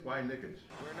by Knicks.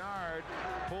 Bernard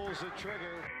pulls the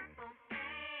trigger.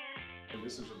 And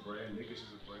this is a brand. Knicks is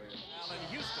a brand. Allen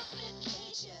Houston.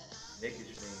 Knicks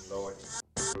means Lord.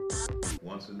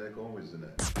 Once a Knick, always a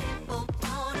Knick. James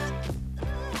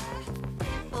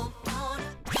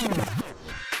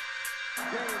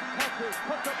touches,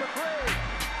 puts up a three.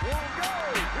 Won't go.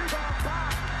 Rebound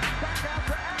back. Back out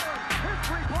to Allen. His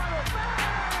three-pointer. Bang!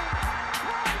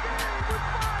 Tie game with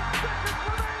 5 seconds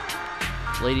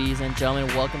remaining. Ladies and gentlemen,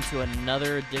 welcome to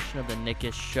another edition of the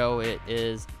Knickish Show. It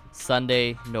is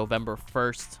Sunday, November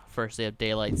 1st, first day of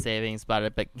daylight savings.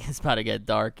 It's about to get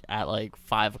dark at like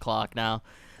 5 o'clock now.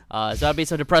 So that'll be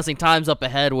some depressing times up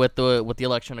ahead with the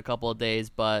election in a couple of days.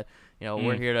 But you know,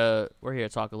 we're here to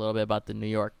talk a little bit about the New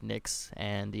York Knicks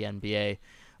and the NBA.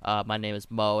 My name is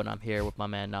Mo, and I'm here with my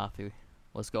man Nafi.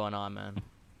 What's going on, man?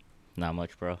 Not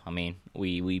much, bro. I mean,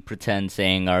 we pretend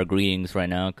saying our greetings right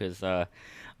now because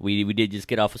we did just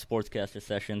get off a sportscaster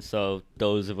session. So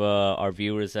those of our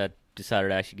viewers that decided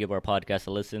to actually give our podcast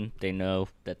a listen, they know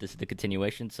that this is the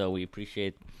continuation. So we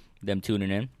appreciate them tuning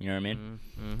in. You know what I mean?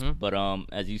 Mm-hmm. But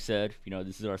as you said, you know,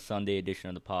 this is our Sunday edition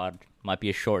of the pod. Might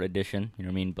be a short edition. You know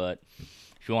what I mean? But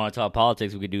if you want to talk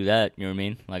politics, we could do that. You know what I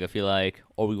mean? Like, I feel like,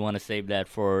 or we want to save that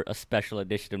for a special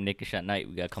edition of Knickish at Night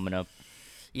we got coming up.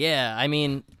 Yeah, I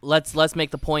mean, let's make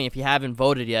the point. If you haven't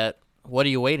voted yet, what are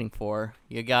you waiting for?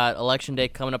 You got Election Day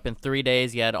coming up in 3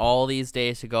 days. You had all these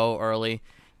days to go early.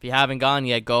 If you haven't gone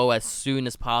yet, go as soon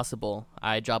as possible.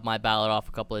 I dropped my ballot off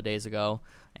a couple of days ago.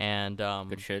 And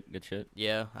Good shit.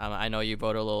 Yeah, I know you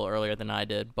voted a little earlier than I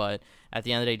did, but at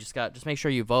the end of the day, just make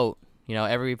sure you vote. You know,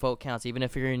 every vote counts. Even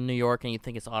if you're in New York and you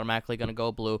think it's automatically going to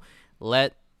go blue,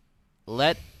 let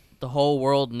the whole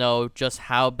world know just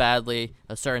how badly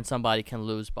a certain somebody can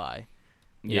lose by.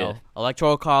 You know,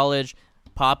 Electoral College,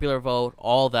 popular vote,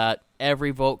 all that.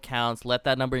 Every vote counts. Let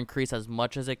that number increase as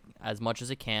much as it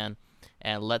can,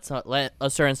 and let a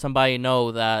certain somebody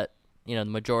know that, you know,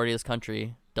 the majority of this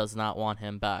country does not want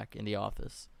him back in the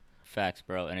office. Facts,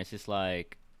 bro. And it's just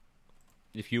like,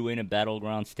 if you're in a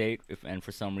battleground state, and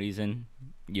for some reason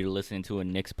you're listening to a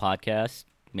Knicks podcast,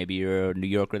 maybe you're a New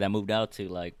Yorker that moved out to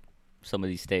like some of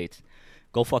these states,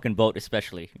 go fucking vote,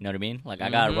 especially. You know what I mean? Like, I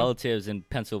got relatives in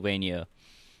Pennsylvania.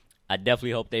 I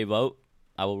definitely hope they vote.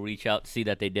 I will reach out to see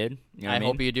that they did. You know what I mean?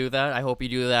 Hope you do that. I hope you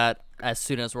do that as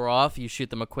soon as we're off. You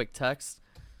shoot them a quick text.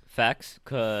 Facts,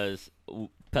 because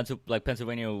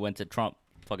Pennsylvania went to Trump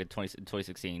fucking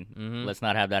 2016. Mm-hmm. Let's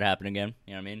not have that happen again.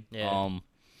 You know what I mean? Yeah.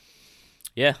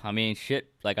 Yeah, I mean, shit,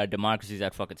 like, our democracy's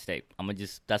at fucking stake.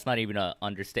 That's not even an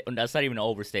understatement. That's not even an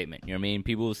overstatement. You know what I mean?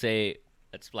 People will say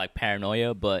it's like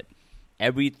paranoia, but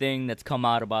everything that's come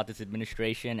out about this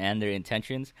administration and their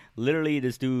intentions, literally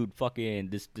this dude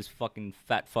this fucking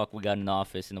fat fuck we got in the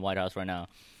office in the White House right now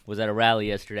was at a rally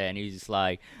yesterday, and he's just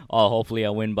like, oh, hopefully I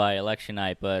win by election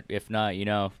night, but if not, you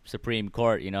know, Supreme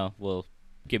Court, you know, will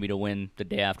give me the win the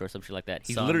day after or some shit like that.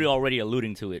 He's literally already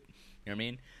alluding to it. You know what I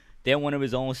mean? Then one of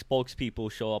his own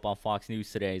spokespeople show up on Fox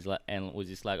News today and was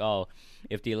just like, oh,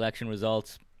 if the election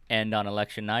results end on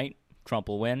election night, Trump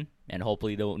will win, and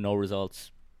hopefully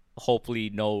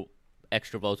no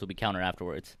extra votes will be counted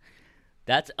afterwards.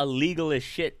 That's illegal as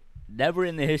shit. Never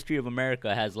in the history of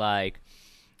America has, like,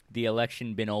 the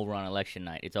election been over on election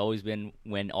night. It's always been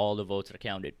when all the votes are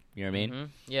counted. You know what I mean? Mm-hmm.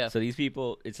 Yeah. So these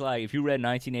people, it's like, if you read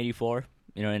 1984,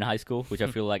 you know, in high school, which I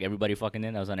feel like everybody fucking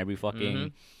did, that was on every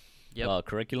fucking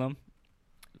curriculum.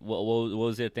 What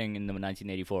was their thing in the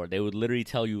 1984? They would literally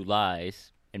tell you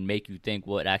lies and make you think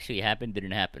what actually happened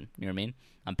didn't happen. You know what I mean?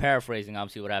 I'm paraphrasing,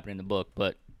 obviously, what happened in the book,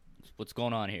 but what's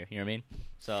going on here? You know what I mean?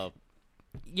 So,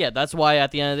 yeah, that's why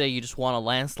at the end of the day, you just want a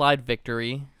landslide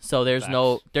victory. So there's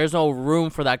no room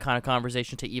for that kind of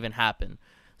conversation to even happen.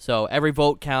 So every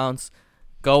vote counts.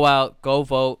 Go out, go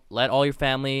vote. Let all your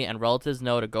family and relatives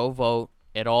know to go vote.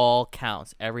 It all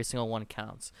counts. Every single one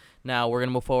counts. Now we're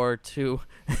gonna move forward to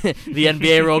the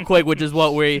NBA real quick, which is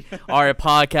what we are a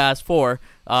podcast for.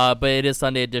 But it is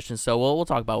Sunday edition, so we'll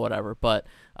talk about whatever. But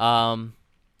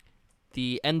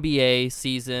the NBA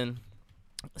season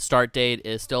start date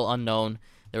is still unknown.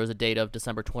 There was a date of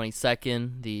December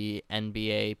 22nd. The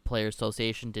NBA Players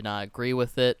Association did not agree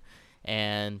with it,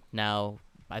 and now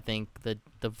I think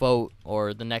the vote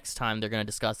or the next time they're going to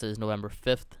discuss it is November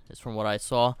 5th. Is from what I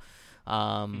saw.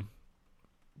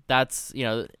 That's, you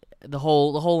know, the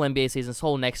whole NBA season. This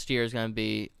whole next year is going to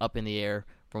be up in the air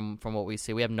from what we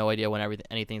see. We have no idea when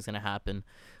anything's going to happen.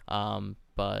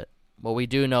 But what we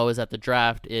do know is that the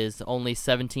draft is only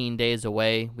 17 days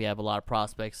away. We have a lot of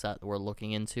prospects that we're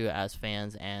looking into as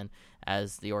fans and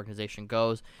as the organization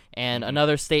goes. And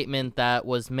another statement that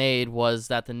was made was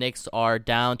that the Knicks are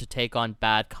down to take on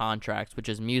bad contracts, which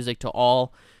is music to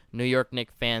all New York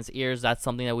Knicks fans' ears. That's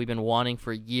something that we've been wanting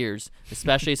for years,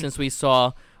 especially since we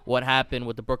saw what happened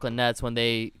with the Brooklyn Nets when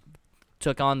they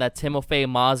took on that Timofey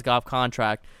Mozgov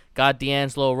contract, got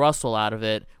D'Angelo Russell out of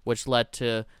it, which led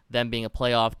to them being a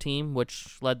playoff team,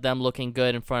 which led them looking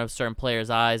good in front of certain players'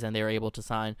 eyes, and they were able to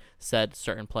sign said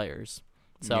certain players.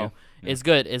 So it's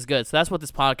good. It's good. So that's what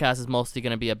this podcast is mostly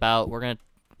going to be about. We're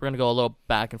gonna go a little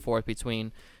back and forth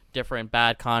between different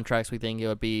bad contracts we think it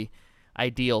would be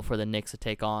ideal for the Knicks to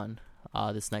take on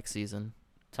this next season.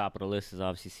 Top of the list is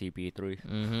obviously CP3.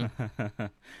 Mm-hmm.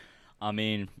 I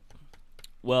mean,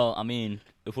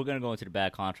 if we're gonna go into the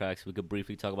bad contracts, we could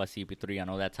briefly talk about CP3. I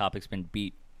know that topic's been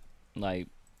beat,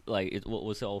 what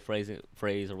was the old phrase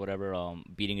or whatever?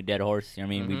 Beating a dead horse. You know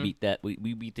what I mean? Mm-hmm. We beat that.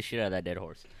 We beat the shit out of that dead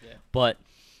horse. Yeah. But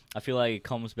I feel like it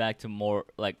comes back to more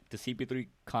like the CP3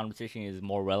 conversation is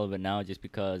more relevant now, just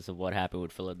because of what happened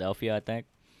with Philadelphia. I think.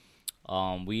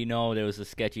 We know there was a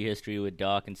sketchy history with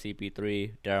Doc and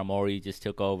CP3. Daryl Morey just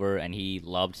took over, and he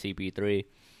loved CP3.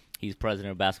 He's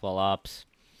president of basketball ops.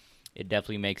 It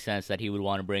definitely makes sense that he would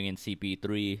want to bring in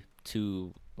CP3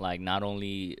 to, like, not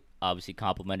only obviously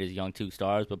compliment his young two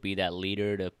stars, but be that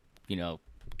leader to,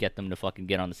 get them to fucking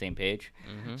get on the same page.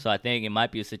 Mm-hmm. So I think it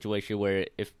might be a situation where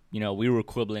if, we were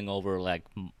quibbling over, like,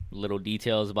 little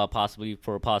details about a possible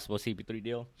CP3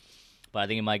 deal, but I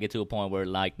think it might get to a point where,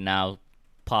 like, now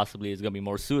possibly it's going to be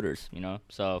more suitors,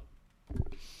 So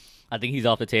I think he's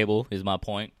off the table is my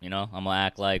point, I'm going to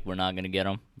act like we're not going to get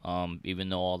him, even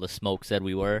though all the smoke said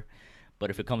we were. But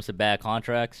if it comes to bad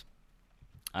contracts,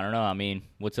 I don't know. I mean,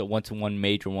 what's one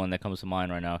major one that comes to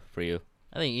mind right now for you?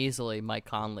 I think easily Mike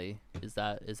Conley is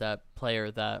that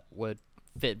player that would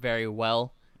fit very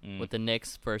well with the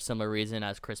Knicks for a similar reason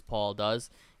as Chris Paul does.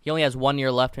 He only has 1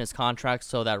 year left in his contract,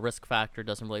 so that risk factor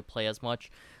doesn't really play as much.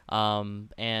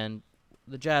 And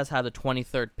the Jazz have the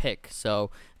 23rd pick, so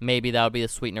maybe that would be the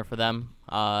sweetener for them.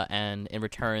 And in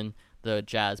return, the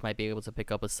Jazz might be able to pick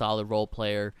up a solid role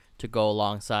player to go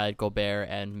alongside Gobert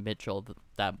and Mitchell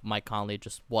that Mike Conley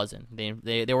just wasn't.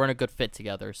 They weren't a good fit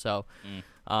together. So,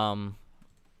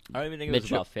 I don't even think it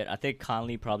was about fit. I think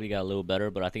Conley probably got a little better,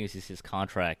 but I think it's just his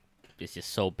contract is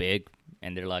just so big,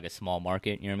 and they're like a small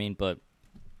market. You know what I mean? But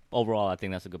overall, I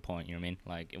think that's a good point. You know what I mean?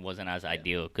 Like, it wasn't as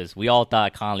ideal because we all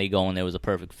thought Conley going there was a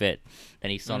perfect fit.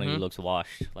 Then he suddenly looks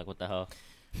washed. Like, what the hell?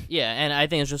 Yeah, and I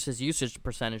think it's just his usage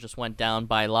percentage just went down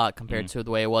by a lot compared to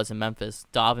the way it was in Memphis.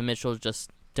 Donovan Mitchell just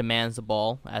demands the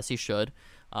ball, as he should,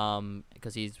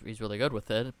 because he's really good with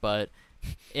it. But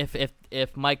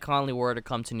if Mike Conley were to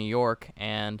come to New York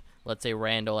and let's say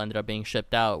Randall ended up being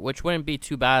shipped out, which wouldn't be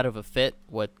too bad of a fit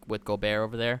with Gobert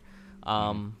over there,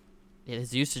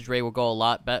 his usage rate would go a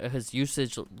lot better. His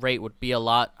usage rate would be a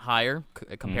lot higher,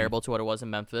 comparable to what it was in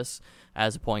Memphis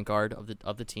as a point guard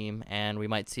of the team, and we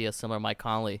might see a similar Mike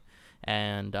Conley.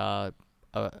 And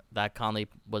that Conley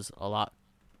was a lot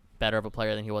better of a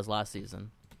player than he was last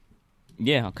season.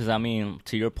 Yeah, because, I mean,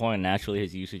 to your point, naturally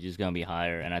his usage is going to be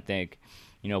higher. And I think,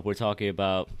 if we're talking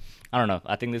about, I don't know,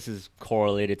 I think this is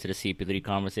correlated to the CP3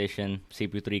 conversation.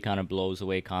 CP3 kind of blows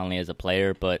away Conley as a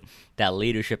player, but that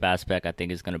leadership aspect I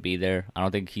think is going to be there. I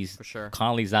don't think For sure.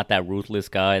 Conley's not that ruthless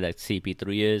guy that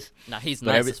CP3 is. Nah, he's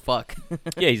nice as fuck.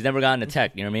 Yeah, he's never gotten a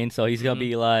tech, you know what I mean? So he's going to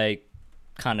be, like,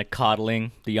 kind of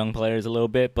coddling the young players a little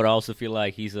bit, but I also feel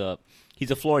like he's a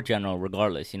floor general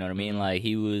regardless, you know what I mean? Like,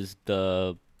 he was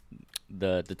the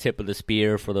tip of the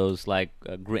spear for those, like,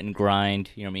 grit and grind,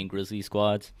 you know what I mean, Grizzly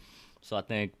squads. So I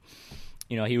think,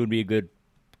 he would be a good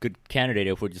candidate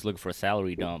if we're just looking for a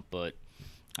salary dump. But,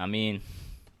 I mean,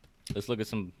 let's look at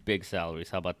some big salaries.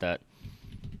 How about that?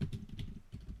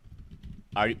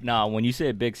 Now, when you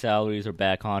say big salaries or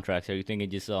bad contracts, are you thinking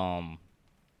just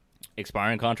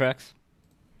expiring contracts?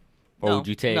 Or No, would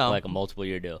you take, no. like, a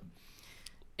multiple-year deal?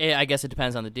 I guess it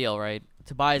depends on the deal, right?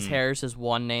 Tobias Harris is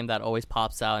one name that always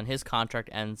pops out, and his contract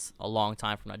ends a long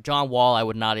time from now. John Wall, I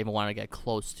would not even want to get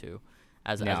close to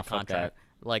as a contract. That.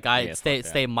 Like,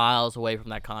 stay miles away from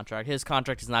that contract. His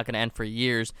contract is not going to end for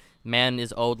years. Man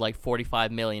is owed like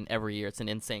 $45 million every year. It's an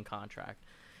insane contract.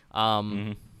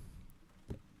 I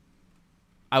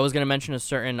was going to mention a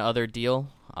certain other deal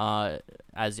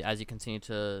as you continue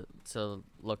to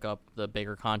look up the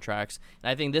bigger contracts.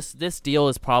 And I think this deal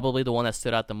is probably the one that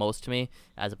stood out the most to me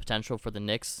as a potential for the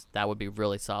Knicks. That would be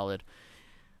really solid.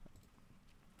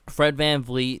 Fred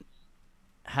VanVleet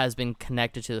has been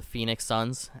connected to the Phoenix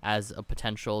Suns as a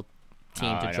potential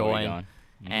team to join.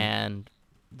 And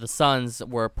the Suns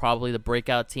were probably the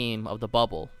breakout team of the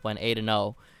bubble when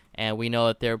 8-0. And we know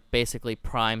that they're basically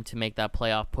primed to make that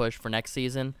playoff push for next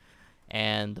season.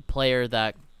 And the player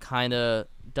that kind of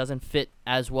doesn't fit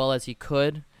as well as he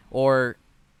could or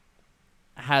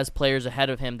has players ahead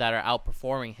of him that are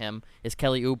outperforming him is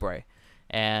Kelly Oubre.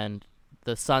 And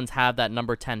the Suns have that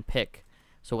number 10 pick.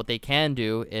 So what they can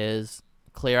do is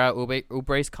clear out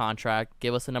Oubre's contract,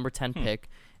 give us a number 10 pick,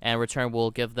 and in return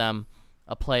we'll give them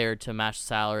a player to match the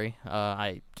salary.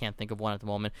 I can't think of one at the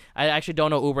moment. I actually don't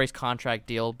know Oubre's contract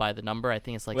deal by the number. I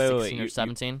think it's like 16 or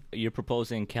 17. You're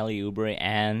proposing Kelly Oubre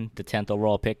and the 10th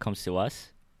overall pick comes to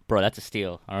us? Bro, that's a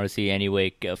steal. I don't see any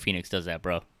way Phoenix does that,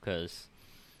 bro. Because,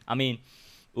 I mean,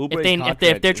 Oubre's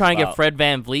if they're trying to get Fred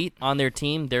VanVleet on their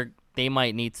team, they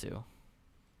might need to.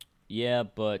 Yeah,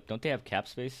 but don't they have cap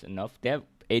space enough? They have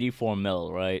 84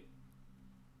 mil, right,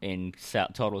 in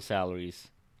total salaries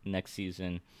next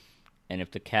season. And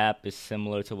if the cap is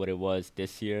similar to what it was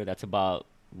this year, that's about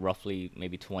roughly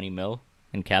maybe 20 mil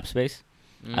in cap space.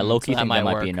 I low-key think that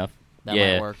might be enough. That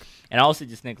might work. And I also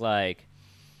just think, like,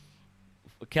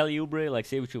 Kelly Oubre, like,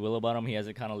 say what you will about him, he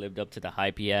hasn't kind of lived up to the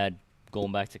hype he had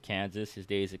going back to Kansas, his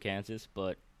days at Kansas.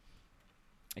 But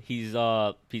he's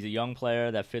a young player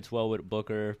that fits well with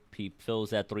Booker. He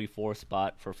fills that 3-4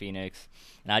 spot for Phoenix.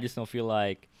 And I just don't feel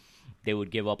like they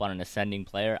would give up on an ascending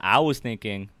player. I was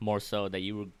thinking more so that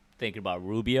you were thinking about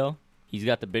Rubio. He's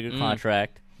got the bigger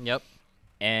contract. Yep.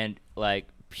 And, like,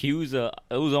 it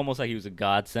was almost like he was a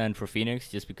godsend for Phoenix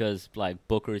just because, like,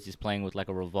 Booker is just playing with, like,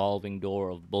 a revolving door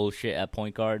of bullshit at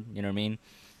point guard. You know what I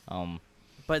mean?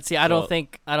 But see, I don't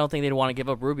think they'd want to give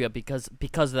up Rubio because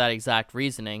of that exact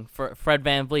reasoning. Fred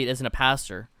VanVleet isn't a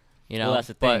passer, you know. Well, that's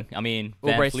the thing. I mean,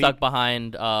 Oubre's stuck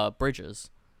behind Bridges.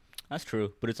 That's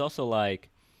true, but it's also like,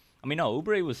 I mean, no,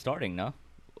 Oubre was starting. No,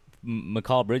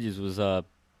 McCall Bridges was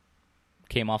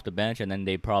came off the bench, and then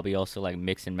they probably also like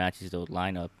mix and match his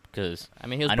lineup because I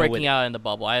mean he was breaking out in the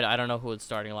bubble. I don't know who his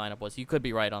starting lineup was. You could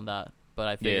be right on that, but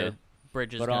I figure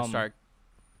Bridges is gonna start.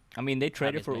 I mean, they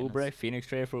traded for Oubre. Phoenix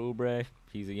traded for Oubre.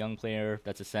 He's a young player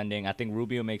that's ascending. I think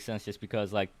Rubio makes sense just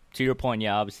because, like, to your point,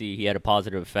 yeah, obviously he had a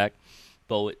positive effect.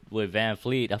 But with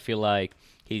VanVleet, I feel like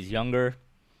he's younger.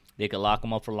 They could lock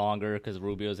him up for longer because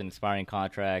Rubio's an expiring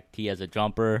contract. He has a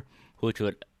jumper, which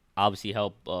would obviously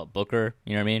help Booker.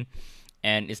 You know what I mean?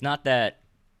 And it's not that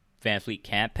VanVleet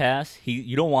can't pass.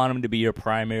 You don't want him to be your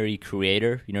primary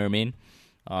creator. You know what I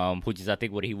mean? Which is, I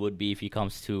think, what he would be if he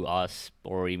comes to us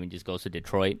or even just goes to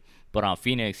Detroit. But on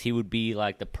Phoenix, he would be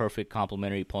like the perfect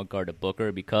complementary point guard to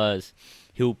Booker because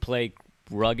he'll play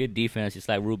rugged defense just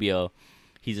like Rubio.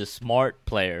 He's a smart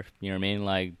player, you know what I mean?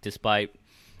 Like, despite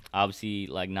obviously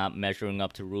like not measuring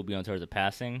up to Rubio in terms of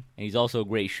passing, and he's also a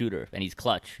great shooter and he's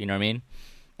clutch, you know what I mean?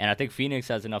 And I think Phoenix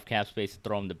has enough cap space to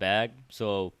throw him the bag.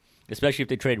 So, especially if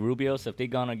they trade Rubio, so if they're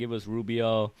gonna give us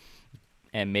Rubio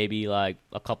and maybe like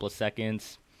a couple of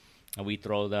seconds, and we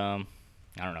throw them,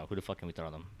 I don't know, who the fuck can we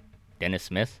throw them? Dennis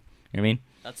Smith? You know what I mean?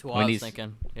 That's who I was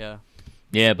thinking, yeah.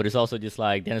 Yeah, but it's also just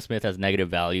like Dennis Smith has negative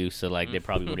value, so like they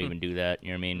probably wouldn't even do that, you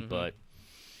know what I mean? But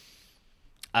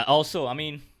I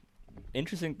mean,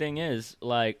 interesting thing is,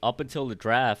 like, up until the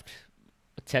draft,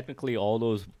 technically all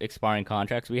those expiring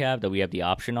contracts we have that we have the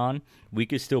option on, we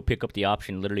could still pick up the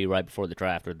option literally right before the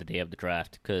draft or the day of the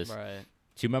draft. Because do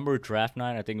you remember draft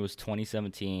night? I think it was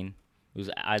 2017. It was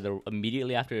either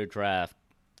immediately after the draft.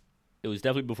 It was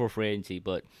definitely before free agency,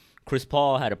 but Chris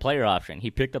Paul had a player option. He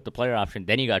picked up the player option,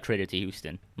 then he got traded to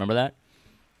Houston. Remember that?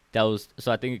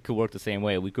 So I think it could work the same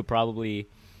way. We could probably,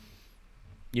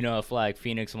 you know, if like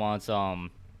Phoenix wants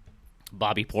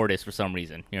Bobby Portis for some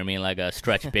reason, you know what I mean, like a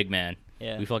stretch big man.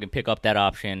 Yeah. We fucking pick up that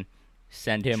option,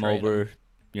 send him over,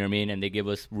 you know what I mean, and they give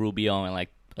us Rubio and like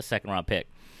a second-round pick.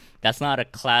 That's not a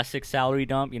classic salary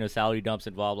dump. You know, salary dumps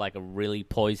involve like a really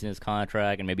poisonous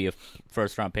contract and maybe a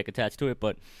first-round pick attached to it.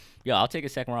 But, yeah, I'll take a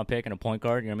second-round pick and a point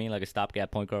guard, you know what I mean, like a stopgap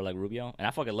point guard like Rubio. And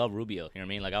I fucking love Rubio, you know what I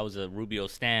mean? Like, I was a Rubio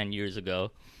stan years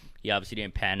ago. He obviously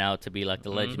didn't pan out to be like the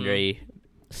legendary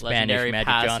Spanish Magic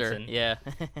passer. Johnson. Yeah.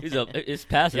 His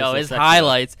passes. Yo, his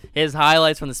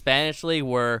highlights from the Spanish League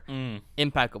were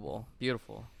impeccable.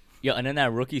 Beautiful. Yo, and then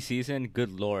that rookie season,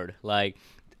 good Lord. Like,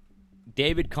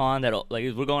 David Kahn,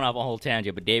 we're going off a whole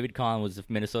tangent, but David Kahn was the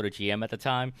Minnesota GM at the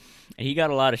time, and he got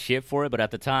a lot of shit for it, but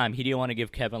at the time, he didn't want to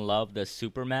give Kevin Love the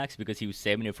Supermax because he was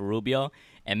saving it for Rubio.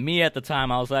 And me at the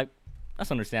time, I was like,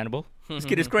 that's understandable. This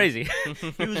kid is crazy.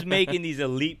 He was making these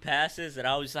elite passes that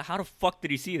I was like, how the fuck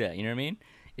did he see that? You know what I mean?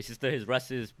 It's just that his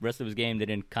rest of his game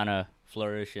didn't kind of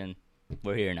flourish, and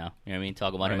we're here now. You know what I mean?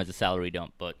 Talk about him as a salary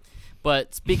dump.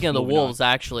 But speaking of the Wolves,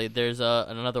 actually, there's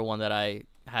another one that I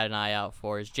had an eye out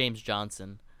for is James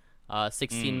Johnson.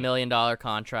 $16 million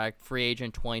contract, free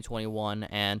agent 2021.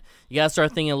 And you got to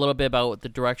start thinking a little bit about what the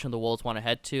direction the Wolves want to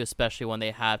head to, especially when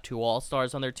they have two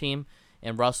All-Stars on their team.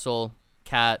 And Russell,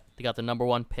 Cat, they got the number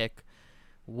one pick.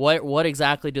 what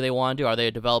exactly do they want to do? Are they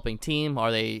a developing team?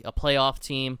 Are they a playoff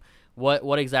team?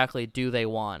 What exactly do they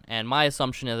want? And my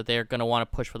assumption is that they're going to want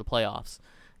to push for the playoffs.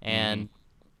 And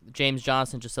James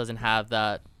Johnson just doesn't have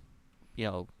that,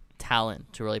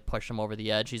 talent to really push him over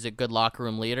the edge. He's a good locker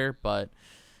room leader, but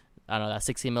I don't know, that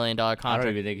 $60 million contract. I don't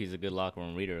even think he's a good locker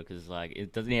room leader because,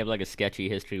 doesn't he have, a sketchy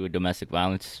history with domestic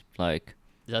violence? Does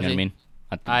you know what I mean?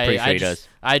 I'm I pretty sure he does.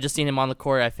 I just seen him on the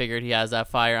court. I figured he has that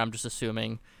fire. I'm just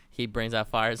assuming he brings that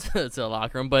fire to the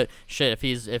locker room. But shit,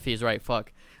 if he's right,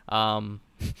 fuck.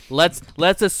 Let's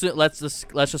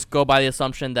just go by the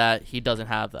assumption that he doesn't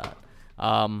have that.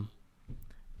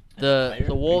 The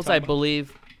Wolves, I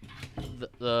believe.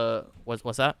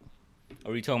 What's that?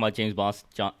 Are we talking about James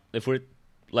Boston? If we're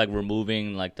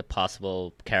removing the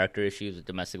possible character issues with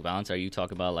domestic violence, are you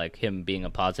talking about him being a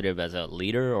positive as a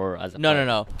leader or as a player?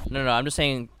 No. I'm just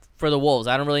saying for the Wolves,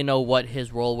 I don't really know what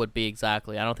his role would be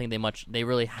exactly. I don't think they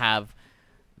really have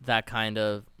that kind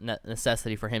of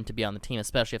necessity for him to be on the team,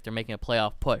 especially if they're making a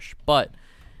playoff push. But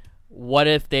what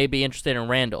if they'd be interested in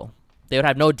Randall? They would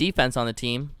have no defense on the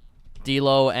team.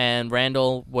 D'Lo and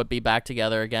Randall would be back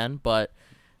together again, but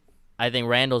I think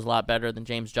Randall's a lot better than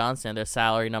James Johnson. Their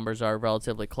salary numbers are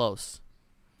relatively close.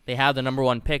 They have the number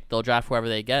 1 pick. They'll draft whoever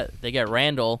they get. They get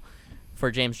Randall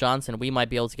for James Johnson. We might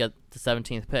be able to get the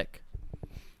 17th pick.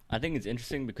 I think it's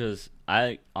interesting because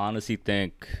I honestly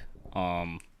think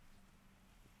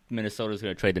Minnesota's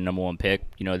going to trade the number 1 pick.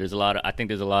 There's a lot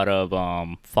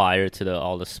of fire to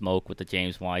all the smoke with the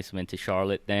James Wiseman to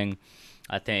Charlotte thing.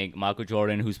 I think Michael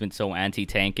Jordan, who's been so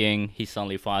anti-tanking, he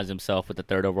suddenly finds himself with the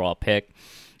 3rd overall pick.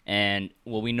 And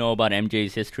what we know about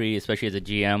MJ's history, especially as a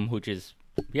GM, which is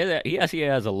he actually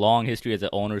has a long history as an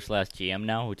owner/GM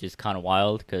now, which is kind of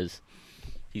wild because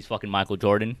he's fucking Michael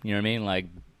Jordan. You know what I mean?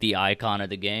 The icon of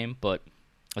the game. But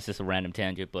that's just a random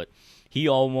tangent. But he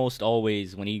almost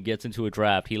always, when he gets into a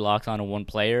draft, he locks on to one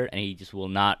player and he just will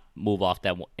not move off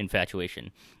that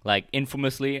infatuation.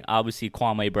 Infamously, obviously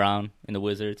Kwame Brown in the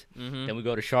Wizards. Then we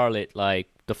go to Charlotte,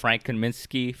 the Frank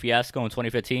Kaminsky fiasco in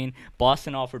 2015.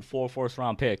 Boston offered 4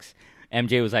 first-round picks.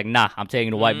 MJ was like, nah, I'm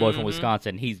taking the white boy from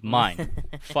Wisconsin. He's mine.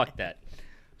 Fuck that.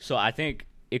 So I think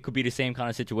it could be the same kind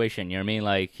of situation. You know what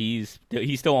I mean? He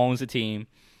still owns the team.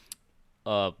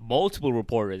 Multiple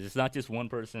reporters. It's not just one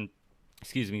person,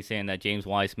 saying that James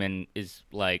Wiseman is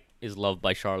loved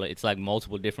by Charlotte. It's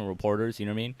multiple different reporters. You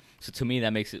know what I mean? So to me,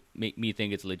 that makes me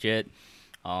think it's legit.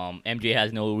 MJ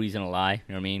has no reason to lie.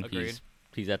 You know what I mean? Agreed.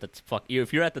 He's at the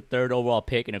if you're at the 3rd overall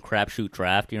pick in a crapshoot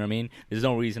draft, you know what I mean? There's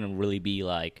no reason to really be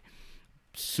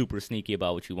super sneaky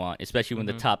about what you want, especially when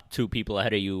the top 2 people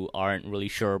ahead of you aren't really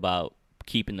sure about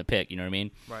keeping the pick. You know what I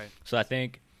mean? Right. So I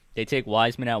think they take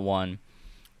Wiseman at 1,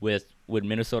 with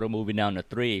Minnesota moving down to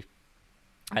 3.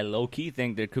 I low-key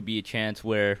think there could be a chance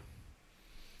where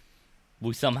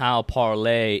we somehow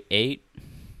parlay 8,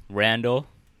 Randall,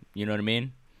 you know what I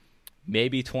mean?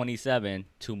 Maybe 27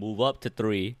 to move up to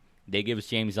 3. They give us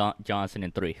James Johnson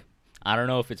in 3. I don't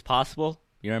know if it's possible,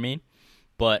 you know what I mean?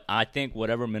 But I think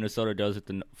whatever Minnesota does with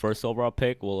the 1st overall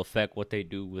pick will affect what they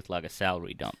do with a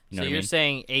salary dump. You know so what you're I mean?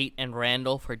 saying 8 and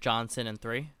Randall for Johnson in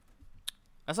 3?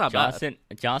 That's not bad.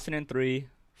 Johnson in 3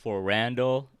 for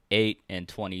Randall, 8 and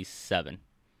 27.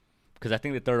 Because I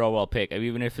think the 3rd overall pick,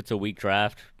 even if it's a weak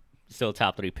draft, still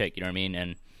top 3 pick. You know what I mean?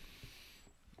 And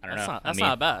I don't know. That's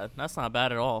not bad. That's not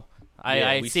bad at all.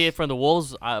 I see it from the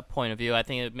Wolves' point of view. I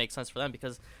think it makes sense for them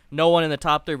because no one in the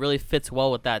top 3 really fits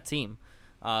well with that team,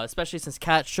 especially since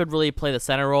Cat should really play the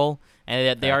center role,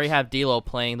 and they already have D'Lo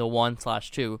playing the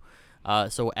 1/2.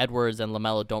 So Edwards and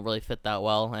LaMelo don't really fit that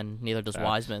well, and neither does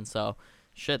Wiseman. So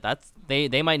shit,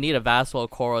 they might need a Vassell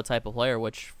Okoro type of player,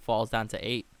 which falls down to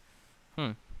 8.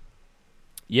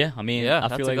 Yeah, I mean, yeah, I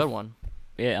that's feel a like, good one.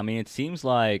 Yeah, I mean, it seems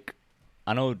like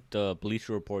I know the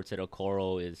Bleacher Report said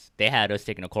Okoro they had us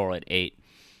taking Okoro at 8.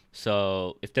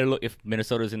 So if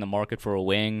Minnesota's in the market for a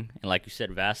wing, and like you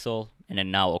said, Vassell, and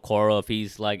then now Okoro, if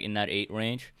he's in that 8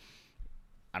 range,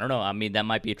 I don't know. I mean, that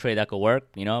might be a trade that could work.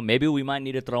 Maybe we might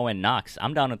need to throw in Knox.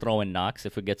 I'm down to throw in Knox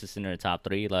if it gets us into the top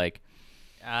 3.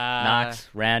 Knox,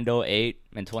 Randall, 8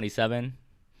 and 27.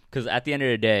 Because at the end of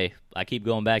the day, I keep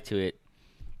going back to it.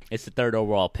 It's the 3rd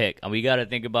overall pick, and we got to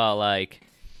think about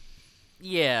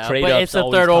yeah, trade but ups it's the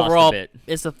always 3rd cost a overall. bit.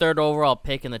 It's the 3rd overall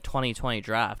pick in the 2020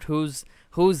 draft. Who's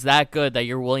that good that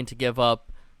you're willing to give up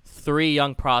 3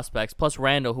 young prospects plus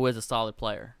Randall, who is a solid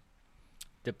player?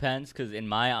 Depends, because in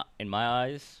my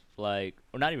eyes, or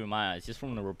not even my eyes, just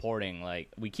from the reporting,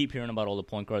 we keep hearing about all the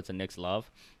point guards the Knicks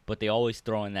love, but they always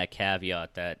throw in that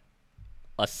caveat that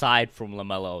aside from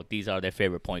LaMelo, these are their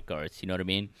favorite point guards. You know what I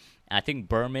mean? I think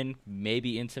Berman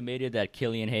maybe intimated that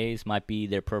Killian Hayes might be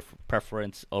their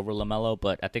preference over LaMelo,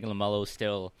 but I think LaMelo is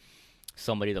still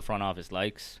somebody the front office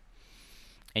likes.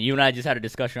 And you and I just had a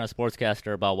discussion on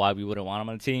Sportscaster about why we wouldn't want him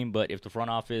on the team, but if the front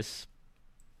office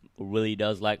really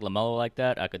does like LaMelo like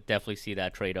that, I could definitely see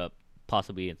that trade up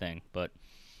possibly a thing. But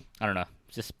I don't know.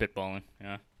 It's just spitballing, you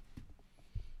know?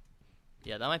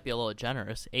 Yeah, that might be a little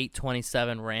generous.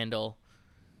 827 Randall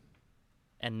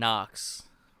and Knox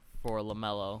for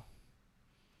LaMelo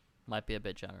might be a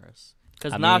bit generous.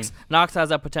 Because Knox has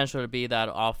that potential to be that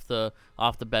off the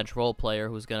bench role player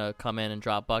who's gonna come in and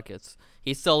drop buckets.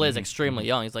 He still is extremely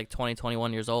young. He's like 20,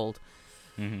 21 years old.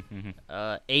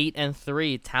 8 and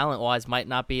 3 talent wise might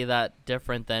not be that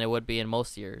different than it would be in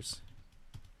most years.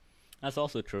 That's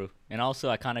also true. And also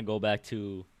I kind of go back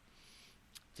to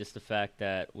just the fact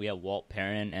that we have Walt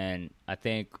Perrin, and I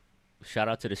think shout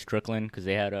out to the Strickland because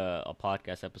they had a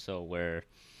podcast episode where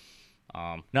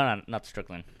not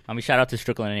Strickland. I mean, shout out to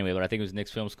Strickland anyway, but I think it was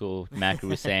Knicks Film School. Macri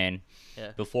was saying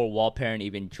before Walt Perrin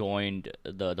even joined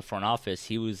the front office,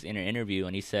 he was in an interview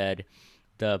and he said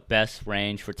the best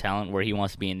range for talent where he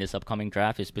wants to be in this upcoming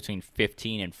draft is between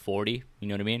 15 and 40. You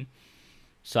know what I mean?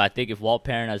 So I think if Walt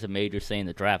Perrin has a major say in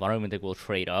the draft, I don't even think we'll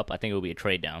trade up. I think it will be a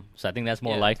trade down. So I think that's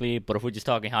more likely. But if we're just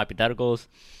talking hypotheticals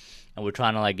and we're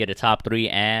trying to like get a top 3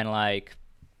 and like,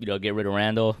 you know, get rid of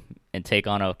Randall and take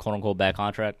on a quote unquote bad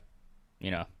contract,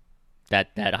 you know, that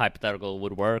hypothetical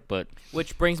would work. But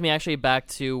which brings me actually back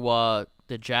to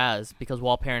the Jazz, because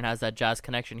Walt Perrin has that Jazz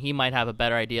connection. He might have a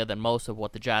better idea than most of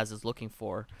what the Jazz is looking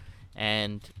for.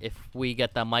 And if we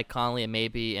get that Mike Conley and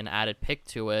maybe an added pick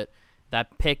to it,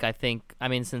 that pick, I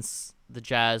mean, since the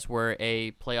Jazz were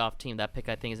a playoff team, that pick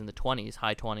I think is in the 20s,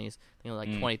 high 20s, I think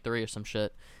like 23 or some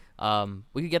shit.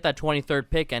 We could get that 23rd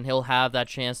pick, and he'll have that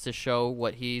chance to show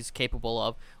what he's capable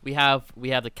of. We have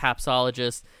the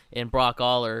capsologist in Brock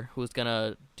Aller who's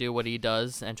gonna do what he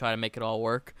does and try to make it all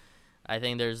work. I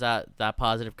think there's that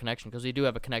positive connection because we do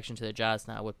have a connection to the Jazz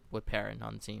now with Perrin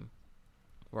on the team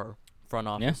or front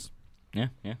office. Yeah.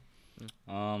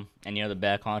 Any other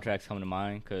bad contracts come to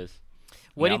mind? Because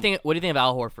what do you think of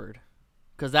Al Horford?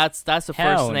 Because that's the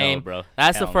Hell first no, name. bro.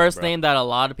 That's Hell the first no, bro. name that a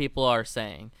lot of people are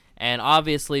saying. And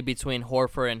obviously, between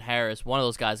Horford and Harris, one of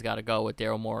those guys got to go with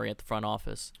Daryl Morey at the front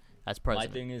office as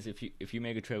president. My thing is, if you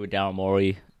make a trade with Daryl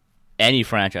Morey, any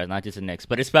franchise, not just the Knicks,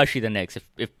 but especially the Knicks,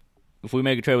 if we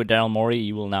make a trade with Daryl Morey,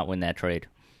 you will not win that trade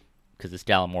because it's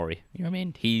Daryl Morey. You know what I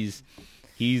mean? He's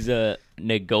a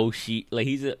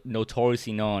he's a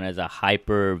notoriously known as a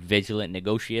hyper vigilant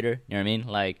negotiator. You know what I mean?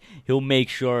 Like he'll make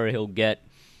sure he'll get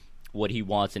what he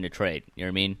wants in a trade. You know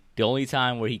what I mean? The only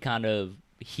time where he kind of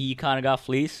got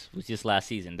fleeced was just last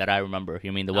season that I remember. You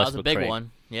know what I mean? The Westbrook trade. That was a big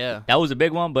one. Yeah. That was a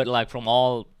big one, but like from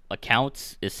all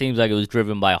accounts, it seems like it was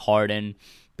driven by Harden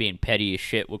being petty as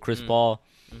shit with Chris Paul.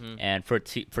 And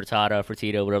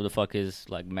Fertitta, whatever the fuck his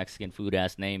like Mexican food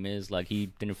ass name is, like he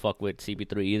didn't fuck with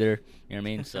CP3 either. You know what I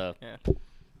mean? So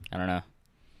I don't know.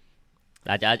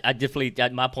 I definitely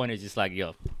my point is just like,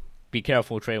 yo, be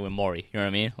careful trading with Morey. You know what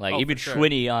I mean? Like even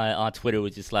Schwinny on Twitter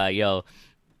was just like, yo,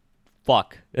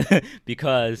 fuck,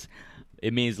 because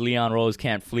it means Leon Rose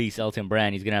can't fleece Elton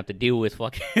Brand. He's gonna have to deal with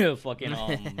fucking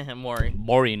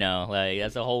Morey now. Like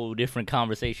that's a whole different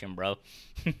conversation, bro.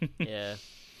 Yeah.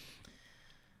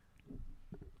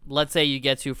 Let's say you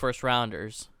get 2 first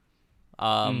rounders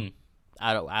out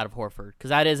of Horford, because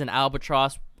that is an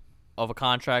albatross of a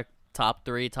contract, top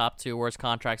 3, top 2 worst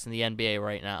contracts in the NBA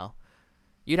right now.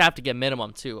 You'd have to get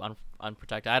minimum 2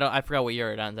 unprotected. I forgot what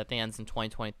year it ends. I think it ends in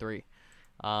 2023.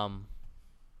 I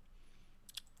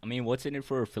mean, what's in it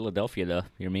for Philadelphia, though?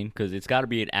 You know what I mean? Because it's got to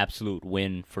be an absolute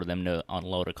win for them to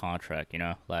unload a contract, you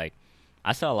know? Like,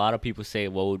 I saw a lot of people say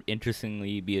what would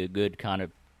interestingly be a good kind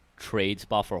of trade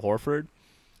spot for Horford.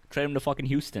 Trade him to fucking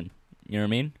Houston. You know what I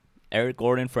mean? Eric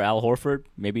Gordon for Al Horford.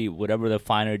 Maybe whatever the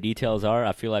finer details are,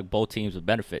 I feel like both teams would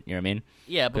benefit. You know what I mean?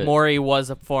 Yeah, but Morey was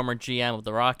a former GM of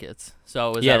the Rockets.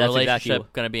 So is that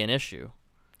relationship going to be an issue?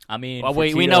 I mean, well,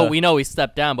 we know he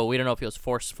stepped down, but we don't know if he was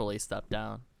forcefully stepped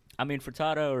down. I mean,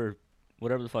 Furtada or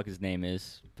whatever the fuck his name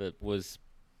is, but was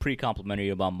pretty complimentary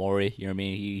about Morey. You know what I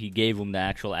mean? He gave him the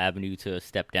actual avenue to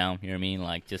step down. You know what I mean?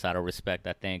 Like just out of respect,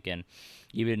 I think. And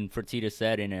even Fertitta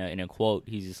said in a quote,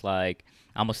 he's just like,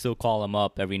 I'm gonna still call him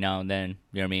up every now and then.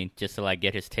 You know what I mean? Just to like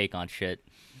get his take on shit.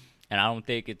 And I don't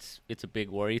think it's a big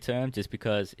worry to him, just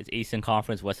because it's Eastern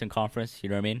Conference, Western Conference. You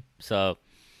know what I mean? So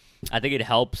I think it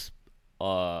helps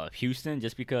Houston,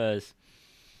 just because,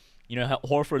 you know,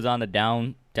 Horford's on the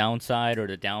downside or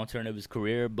the downturn of his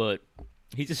career, but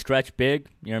he's a stretch big.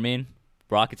 You know what I mean?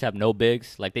 Rockets have no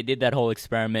bigs. Like they did that whole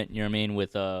experiment. You know what I mean?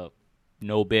 With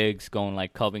no bigs going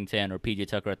like Covington or PJ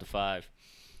Tucker at the 5.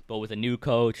 But with a new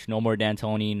coach, no more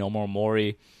D'Antoni, no more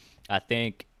Morey, I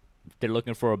think they're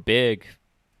looking for a big.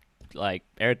 Like,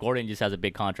 Eric Gordon just has a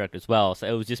big contract as well. So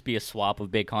it would just be a swap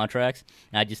of big contracts.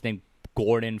 And I just think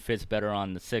Gordon fits better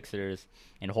on the Sixers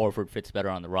and Horford fits better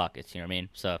on the Rockets. You know what I mean?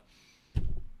 So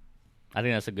I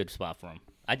think that's a good spot for him.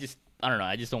 I don't know.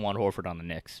 I just don't want Horford on the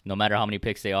Knicks. No matter how many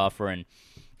picks they offer. And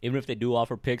even if they do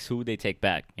offer picks, who would they take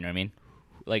back? You know what I mean?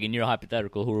 Like, in your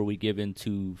hypothetical, who are we giving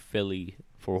to Philly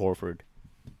for Horford?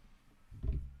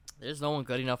 There's no one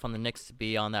good enough on the Knicks to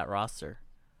be on that roster.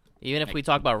 Even if we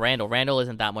talk about Randall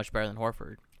isn't that much better than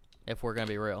Horford, if we're going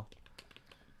to be real.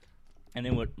 And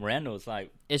then with Randall, it's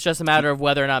like... It's just a matter of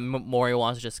whether or not Morey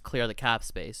wants to just clear the cap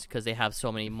space because they have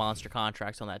so many monster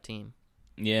contracts on that team.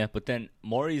 Yeah, but then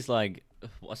Morey's like...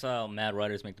 What's how mad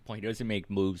writers make the point? He doesn't make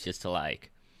moves just to,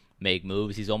 like, make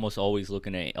moves. He's almost always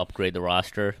looking to upgrade the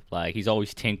roster. Like, he's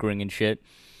always tinkering and shit.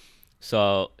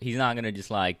 So he's not going to just,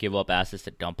 like, give up assets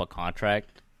to dump a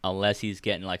contract unless he's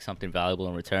getting, like, something valuable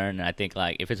in return. And I think,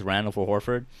 like, if it's Randall for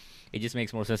Horford, it just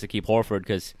makes more sense to keep Horford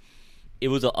because it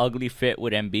was an ugly fit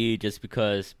with Embiid just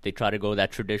because they try to go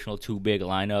that traditional two-big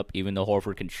lineup, even though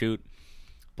Horford can shoot.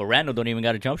 But Randall don't even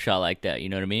got a jump shot like that, you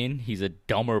know what I mean? He's a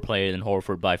dumber player than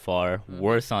Horford by far,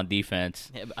 worse on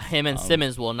defense. Him and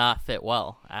Simmons will not fit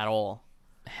well at all.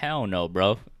 Hell no,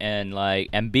 bro. And,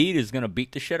 like, Embiid is going to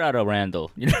beat the shit out of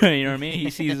Randall. You know what I mean? He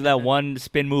sees that one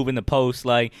spin move in the post,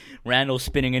 like, Randall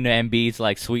spinning into Embiid's,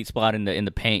 like, sweet spot in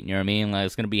the paint, you know what I mean? Like,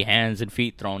 it's going to be hands and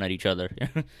feet thrown at each other.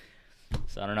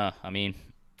 So, I don't know. I mean,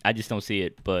 I just don't see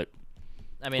it, but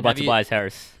I mean, what about Tobias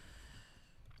Harris?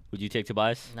 Would you take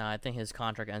Tobias? No, I think his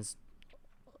contract ends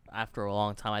after a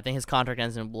long time. I think his contract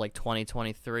ends in, like,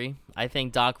 2023. I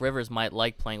think Doc Rivers might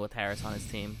like playing with Harris on his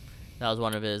team. That was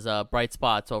one of his bright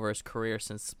spots over his career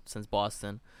since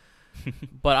Boston.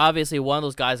 But obviously, one of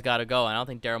those guys got to go, and I don't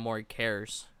think Daryl Morey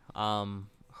cares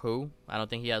who. I don't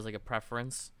think he has like a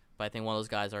preference, but I think one of those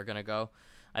guys are going to go.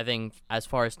 I think as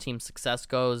far as team success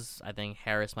goes, I think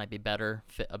Harris might be a better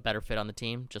fit on the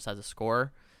team just as a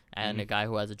scorer and a guy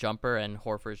who has a jumper, and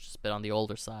Horford's just a bit on the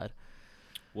older side.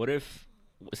 What if,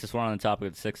 since we're on the topic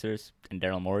of the Sixers and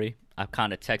Daryl Morey, I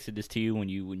kind of texted this to you when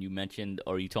you mentioned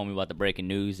or you told me about the breaking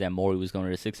news that Morey was going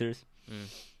to the Sixers.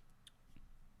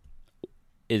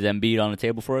 Is Embiid on the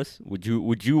table for us? Would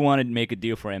you want to make a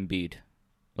deal for Embiid?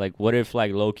 Like, what if,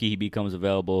 like, low-key he becomes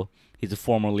available? He's a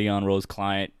former Leon Rose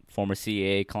client, former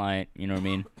CAA client, you know what I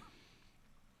mean?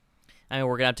 I mean,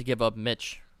 we're going to have to give up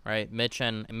Mitch, right? Mitch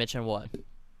and what?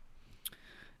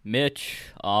 Mitch,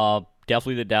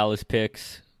 definitely the Dallas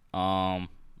picks.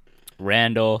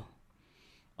 Randall,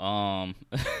 you know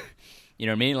what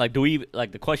I mean? Like,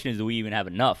 the question is, do we even have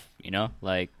enough? You know,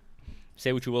 like,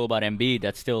 say what you will about Embiid,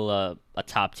 that's still a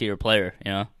top tier player.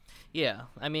 You know? Yeah,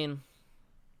 I mean,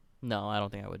 no, I don't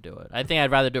think I would do it. I think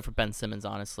I'd rather do it for Ben Simmons,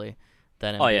 honestly,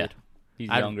 than Embiid. Oh yeah, he's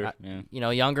younger.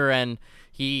 Younger, and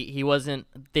he wasn't.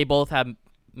 They both have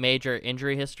major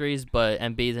injury histories, but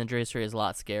Embiid's injury history is a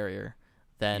lot scarier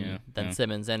than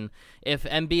Simmons. And if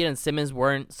Embiid and Simmons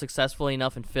weren't successful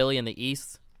enough in Philly in the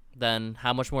East, then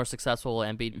how much more successful will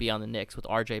Embiid be on the Knicks with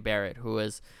R.J. Barrett, who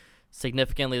is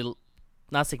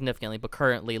not significantly, but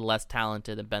currently less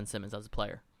talented than Ben Simmons as a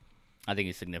player? I think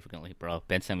he's significantly, bro.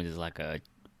 Ben Simmons is like I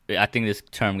think this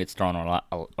term gets thrown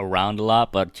around a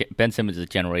lot, but Ben Simmons is a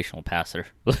generational passer.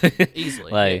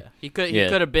 Easily. Like, yeah. He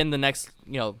could have been the next,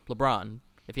 LeBron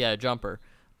if he had a jumper.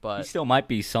 But he still might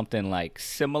be something like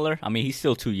similar. I mean, he's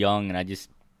still too young, and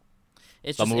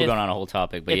we're going on a whole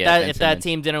topic. But if that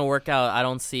team didn't work out, I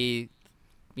don't see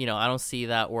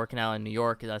that working out in New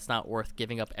York. That's not worth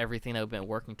giving up everything that we've been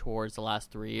working towards the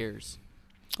last 3 years.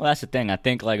 Well, that's the thing. I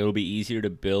think like it'll be easier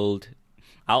to build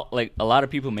out. Like, a lot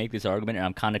of people make this argument, and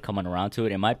I'm kind of coming around to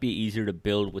it. It might be easier to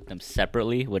build with them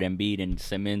separately, with Embiid and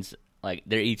Simmons. Like,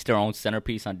 they're each their own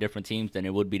centerpiece on different teams than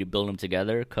it would be to build them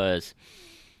together. Because,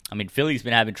 I mean, Philly's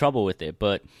been having trouble with it,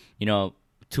 but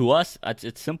to us,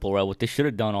 it's simple, right? What they should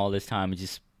have done all this time is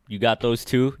just, you got those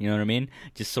two, you know what I mean?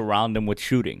 Just surround them with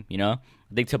shooting, I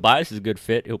think Tobias is a good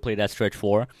fit. He'll play that stretch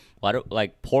four.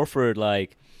 Like, Horford,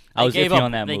 like, I was iffy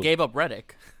on that move. They gave up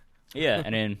Redick. Yeah,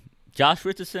 and then Josh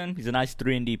Richardson, he's a nice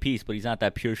 3-and-D piece, but he's not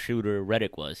that pure shooter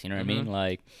Redick was, you know what I mean?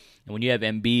 Like, and when you have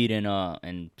Embiid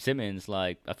and Simmons,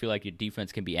 like, I feel like your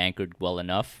defense can be anchored well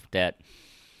enough that,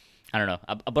 I don't know.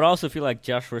 But I also feel like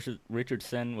Josh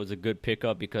Richardson was a good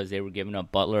pickup because they were giving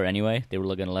up Butler anyway. They were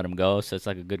looking to let him go, so it's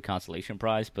like a good consolation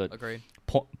prize. But agreed.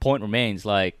 Point remains,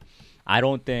 like, I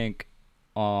don't think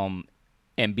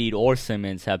Embiid or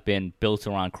Simmons have been built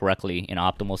around correctly in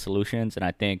optimal solutions, and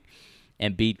I think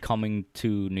Embiid coming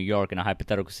to New York in a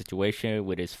hypothetical situation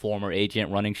with his former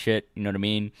agent running shit, you know what I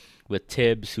mean? With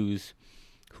Tibbs,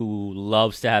 who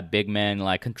loves to have big men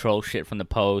like control shit from the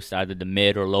post, either the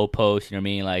mid or low post, you know what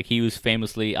I mean? Like he was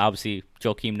famously, obviously,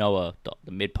 Joakim Noah,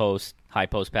 the mid post, high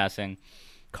post passing.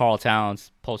 Karl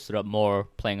Towns posted up more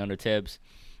playing under Tibbs.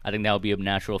 I think that would be a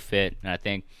natural fit, and I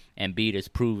think Embiid has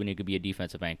proven he could be a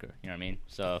defensive anchor, you know what I mean?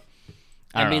 So,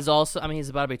 Embiid's also, he's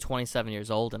about to be 27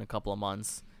 years old in a couple of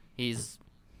months. He's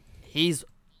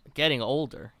getting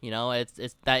older, you know?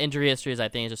 It's that injury history is, I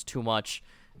think, is just too much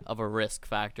of a risk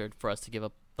factor for us to give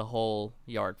up the whole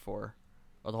yard for,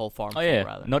 or the whole farm for,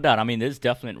 rather. No doubt. I mean, there's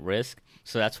definite risk,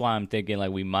 so that's why I'm thinking,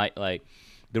 like, we might, like,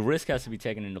 the risk has to be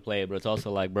taken into play, but it's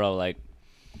also like, bro, like,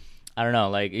 I don't know,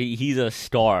 like, he's a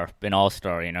star, an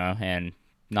all-star, you know, and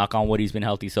knock on wood, he's been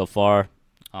healthy so far,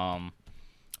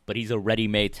 but he's a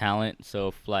ready-made talent, so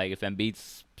if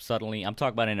Embiid's suddenly, I'm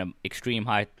talking about in an extreme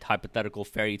hypothetical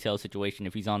fairy tale situation,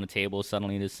 if he's on the table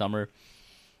suddenly this summer,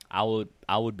 I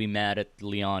would be mad at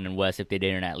Leon and Wes if they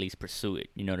didn't at least pursue it.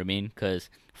 You know what I mean? Because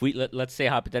if let's say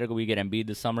hypothetically we get Embiid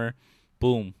this summer,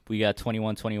 boom, we got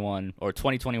 21-21 or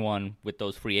 2021 with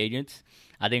those free agents.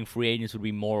 I think free agents would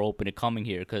be more open to coming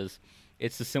here because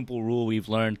it's the simple rule we've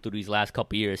learned through these last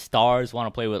couple of years. Stars want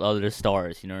to play with other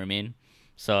stars. You know what I mean?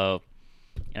 So,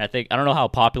 and I don't know how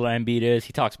popular Embiid is.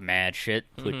 He talks mad shit,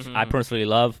 which I personally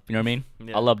love. You know what I mean?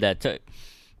 Yeah. I love that too.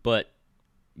 But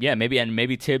yeah,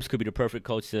 maybe Tibbs could be the perfect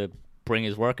coach to bring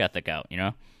his work ethic out, you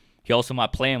know? He also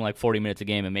might play him like 40 minutes a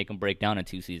game and make him break down in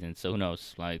 2 seasons, so who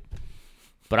knows? Like,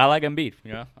 but I like Embiid,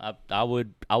 you know? I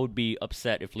would be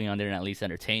upset if Leon didn't at least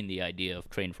entertain the idea of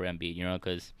trading for Embiid, you know?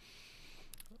 Because,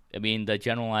 I mean, the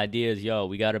general idea is,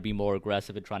 we got to be more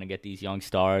aggressive in trying to get these young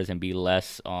stars and be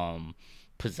less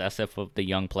possessive of the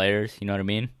young players, you know what I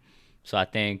mean? So I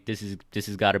think this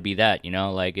has got to be that, you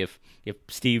know? Like, if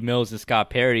Steve Mills and Scott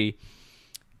Perry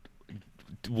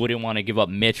wouldn't want to give up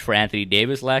Mitch for Anthony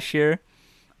Davis last year,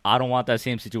 I don't want that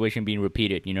same situation being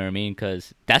repeated, you know what I mean?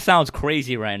 Because that sounds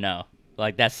crazy right now.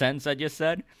 Like that sentence I just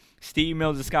said, Steve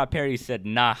Mills and Scott Perry said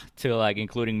nah to like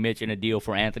including Mitch in a deal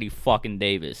for Anthony fucking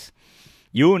Davis.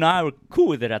 You and I were cool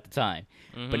with it at the time.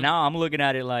 But now I'm looking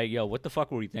at it like, what the fuck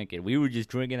were we thinking? We were just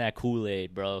drinking that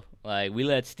Kool-Aid, bro. Like, we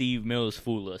let Steve Mills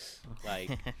fool us.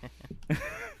 Like...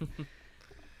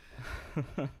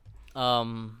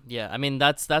 Yeah, I mean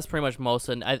that's pretty much most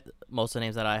of the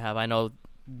names that I have. I know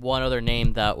one other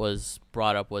name that was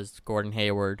brought up was Gordon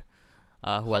Hayward,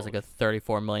 who has like a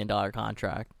 $34 million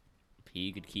contract.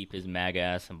 He could keep his mag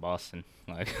ass in Boston,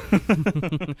 like,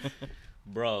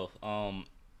 bro.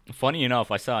 Funny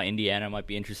enough, I saw Indiana might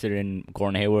be interested in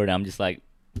Gordon Hayward. I'm just like,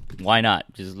 why not?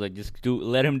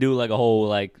 Let him do like a whole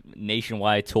like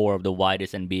nationwide tour of the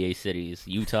widest NBA cities: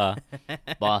 Utah,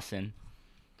 Boston,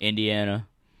 Indiana.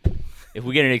 If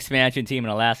we get an expansion team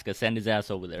in Alaska, send his ass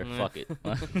over there. Fuck it.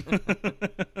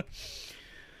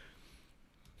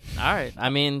 All right. I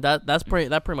mean, that pretty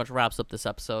much wraps up this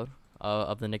episode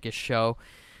of the Knickish Show.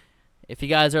 If you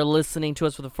guys are listening to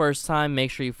us for the first time,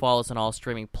 make sure you follow us on all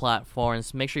streaming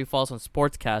platforms. Make sure you follow us on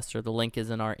Sportscaster. The link is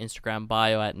in our Instagram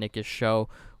bio at Knickish Show.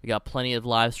 We got plenty of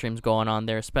live streams going on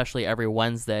there, especially every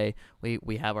Wednesday. We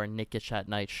have our Knickish at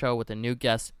Night show with a new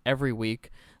guest every week.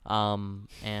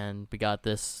 And we got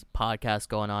this podcast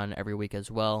going on every week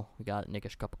as well. We got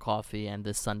Knickish Cup of Coffee and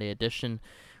this Sunday edition.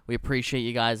 We appreciate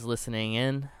you guys listening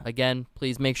in. Again,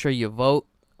 please make sure you vote.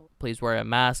 Please wear a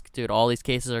mask. Dude, all these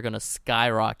cases are going to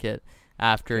skyrocket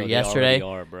after yesterday.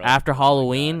 After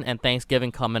Halloween and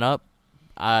Thanksgiving coming up.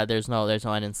 There's no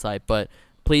end in sight. But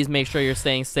please make sure you're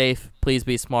staying safe. Please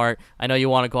be smart. I know you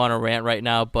want to go on a rant right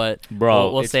now, but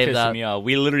we'll save that. Me out.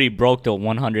 We literally broke the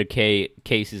 100K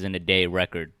cases in a day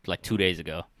record like 2 days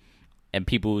ago. And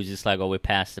people was just like, we're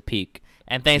past the peak.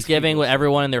 And Thanksgiving, with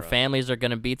everyone and their families are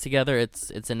going to be together,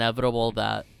 it's inevitable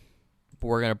that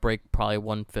we're going to break probably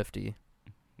 150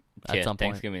 at some point.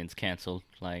 Thanksgiving's canceled.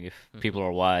 Like, if people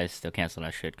are wise, they'll cancel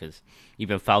that shit. Because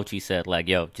even Fauci said, like,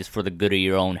 just for the good of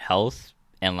your own health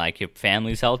and, like, your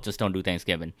family's health, just don't do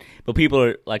Thanksgiving. But people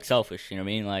are, like, selfish, you know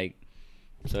what I mean? Like,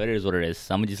 so it is what it is.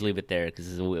 So I'm going to just leave it there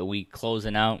because we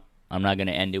closing out. I'm not going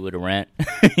to end it with a rant.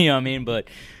 You know what I mean? But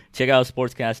check out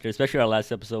Sportscaster, especially our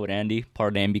last episode with Andy, part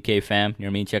of the MBK fam. You know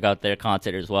what I mean? Check out their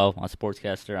content as well on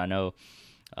Sportscaster. I know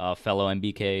fellow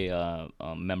MBK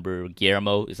member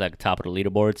Guillermo is like top of the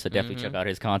leaderboard, so definitely check out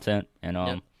his content.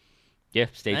 And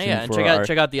stay tuned and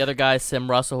check out the other guy,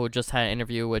 Sim Russell, who just had an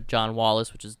interview with John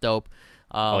Wallace, which is dope.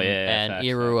 And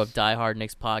Iru of Die Hard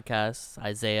Knicks podcast,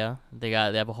 Isaiah. They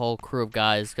have a whole crew of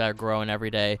guys that are growing every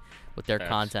day with their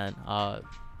content,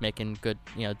 making good,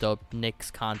 dope Knicks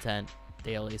content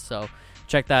daily. So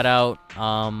check that out,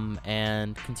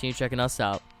 and continue checking us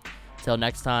out. Till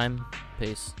next time,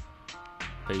 peace.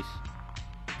 Peace.